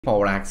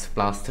power x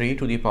plus 3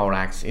 to the power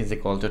x is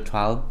equal to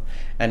 12,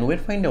 and we'll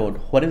find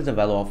out what is the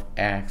value of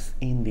x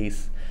in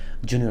this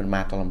junior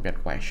math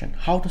Olympiad question.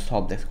 How to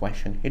solve this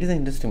question? It is an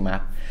interesting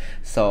math.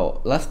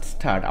 So let's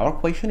start. Our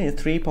question is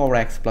 3 power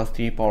x plus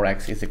 3 power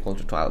x is equal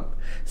to 12.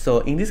 So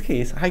in this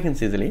case, I can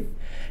see easily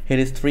here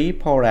is 3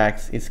 power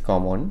x is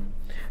common,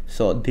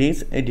 so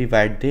this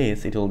divide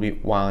this, it will be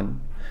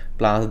 1,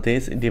 plus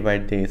this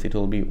divide this, it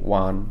will be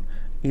 1,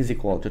 is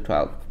equal to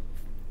 12.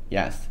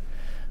 Yes,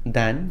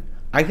 then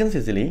I can see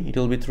easily it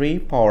will be 3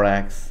 power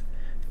x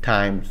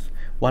times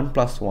 1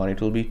 plus 1,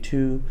 it will be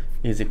 2,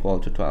 is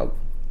equal to 12.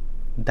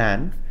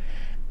 Then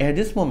at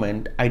this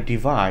moment I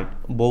divide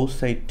both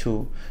sides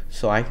 2,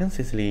 so I can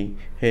see easily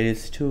here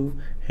is 2,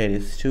 here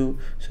is 2,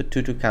 so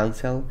 2 to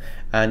cancel,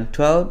 and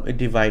 12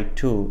 divide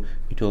 2,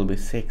 it will be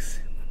 6.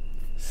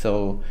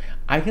 So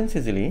I can see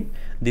easily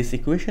this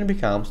equation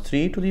becomes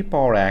 3 to the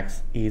power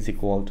x is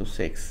equal to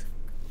 6.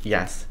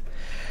 Yes,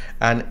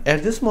 and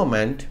at this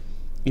moment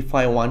if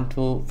I want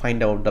to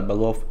find out the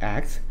value of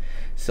x,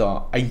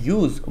 so I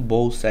use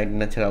both side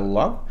natural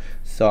log,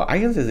 so I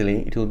can say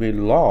easily it will be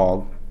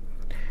log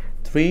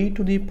 3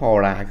 to the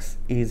power x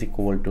is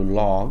equal to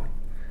log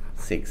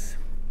 6.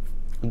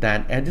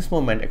 Then at this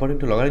moment, according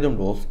to logarithm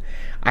rules,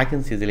 I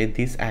can see easily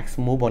this x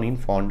move on in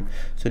front,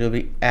 so it will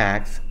be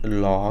x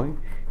log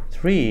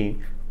 3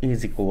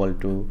 is equal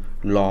to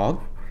log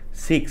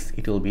 6.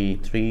 It will be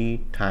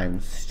 3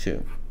 times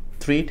 2.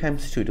 3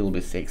 times 2, it will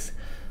be 6.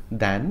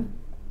 Then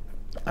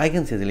I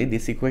can see easily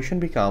this equation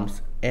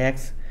becomes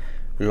x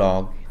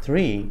log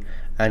 3,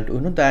 and we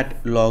know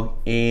that log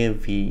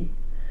AV,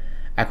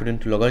 according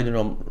to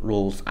logarithm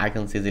rules, I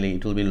can see easily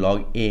it will be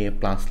log A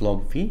plus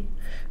log V.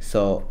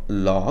 So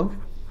log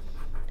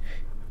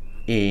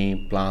A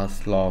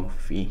plus log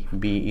V,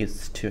 B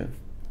is 2.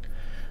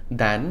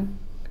 Then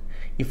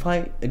if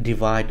I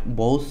divide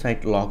both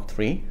sides log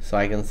 3, so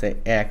I can say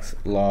x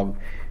log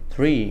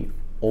 3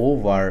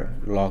 over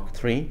log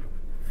 3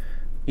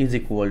 is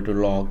equal to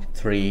log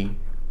 3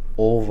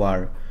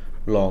 over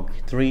log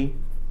 3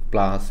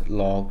 plus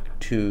log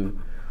 2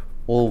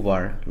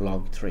 over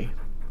log 3.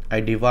 I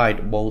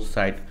divide both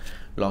sides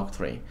log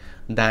 3.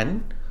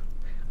 Then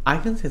I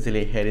can say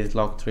easily here is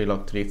log 3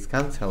 is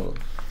cancel.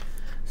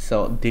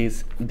 So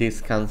this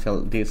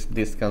cancel, this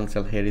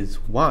cancel, here is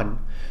 1.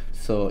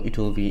 So it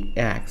will be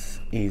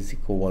x is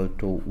equal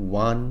to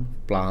 1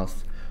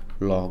 plus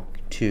log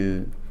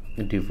 2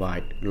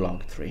 divide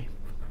log 3.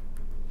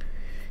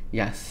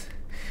 Yes,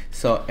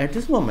 so at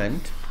this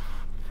moment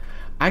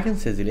I can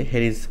say easily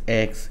here is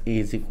x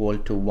is equal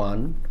to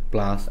 1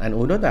 plus, and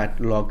we know that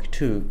log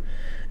 2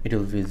 it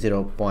will be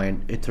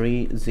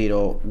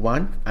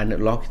 0.301, and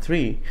log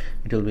 3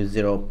 it will be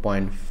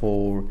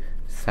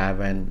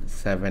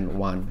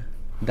 0.4771.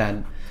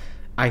 Then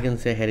I can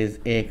say here is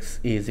x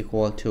is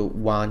equal to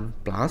 1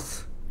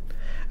 plus,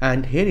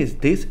 and here is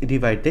this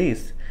divide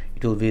this,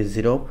 it will be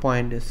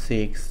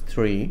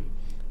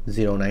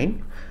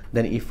 0.6309.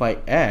 Then if I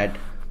add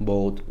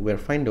both, we'll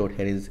find out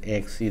here is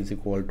x is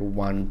equal to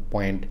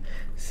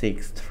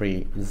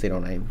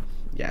 1.6309.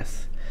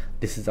 Yes,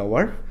 this is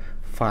our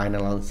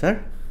final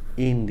answer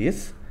in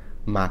this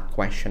math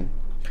question.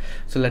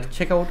 So let's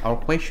check out our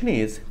question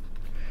is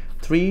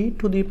 3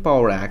 to the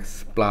power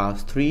x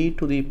plus 3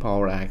 to the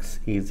power x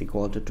is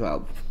equal to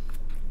 12.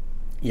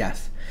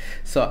 Yes,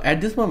 so at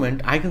this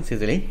moment I can see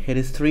easily here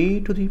is 3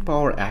 to the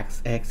power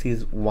x, x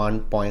is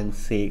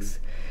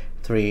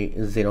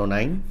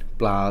 1.6309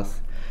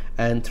 plus,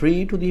 and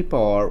 3 to the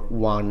power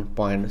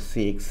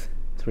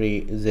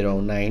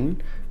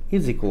 1.6309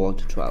 is equal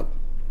to 12.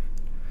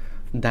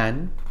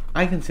 Then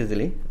I can see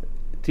easily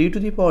 3 to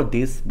the power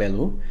this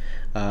value,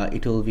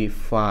 it will be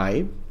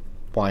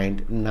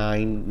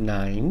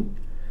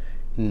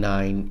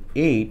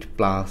 5.9998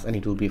 plus, and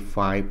it will be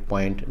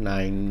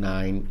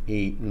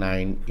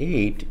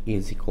 5.99898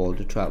 is equal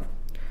to 12.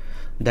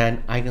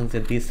 Then I can say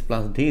this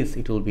plus this,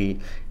 it will be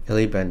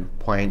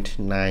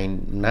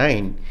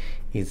 11.99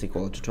 is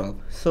equal to 12.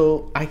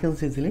 So I can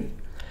say easily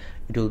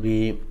it will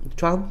be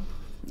 12.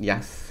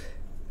 Yes,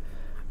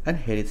 and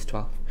here is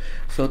 12.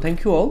 So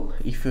thank you all.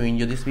 If you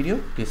enjoy this video,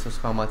 please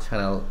subscribe my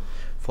channel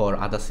for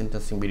other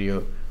interesting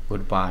video.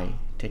 Goodbye,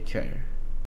 take care.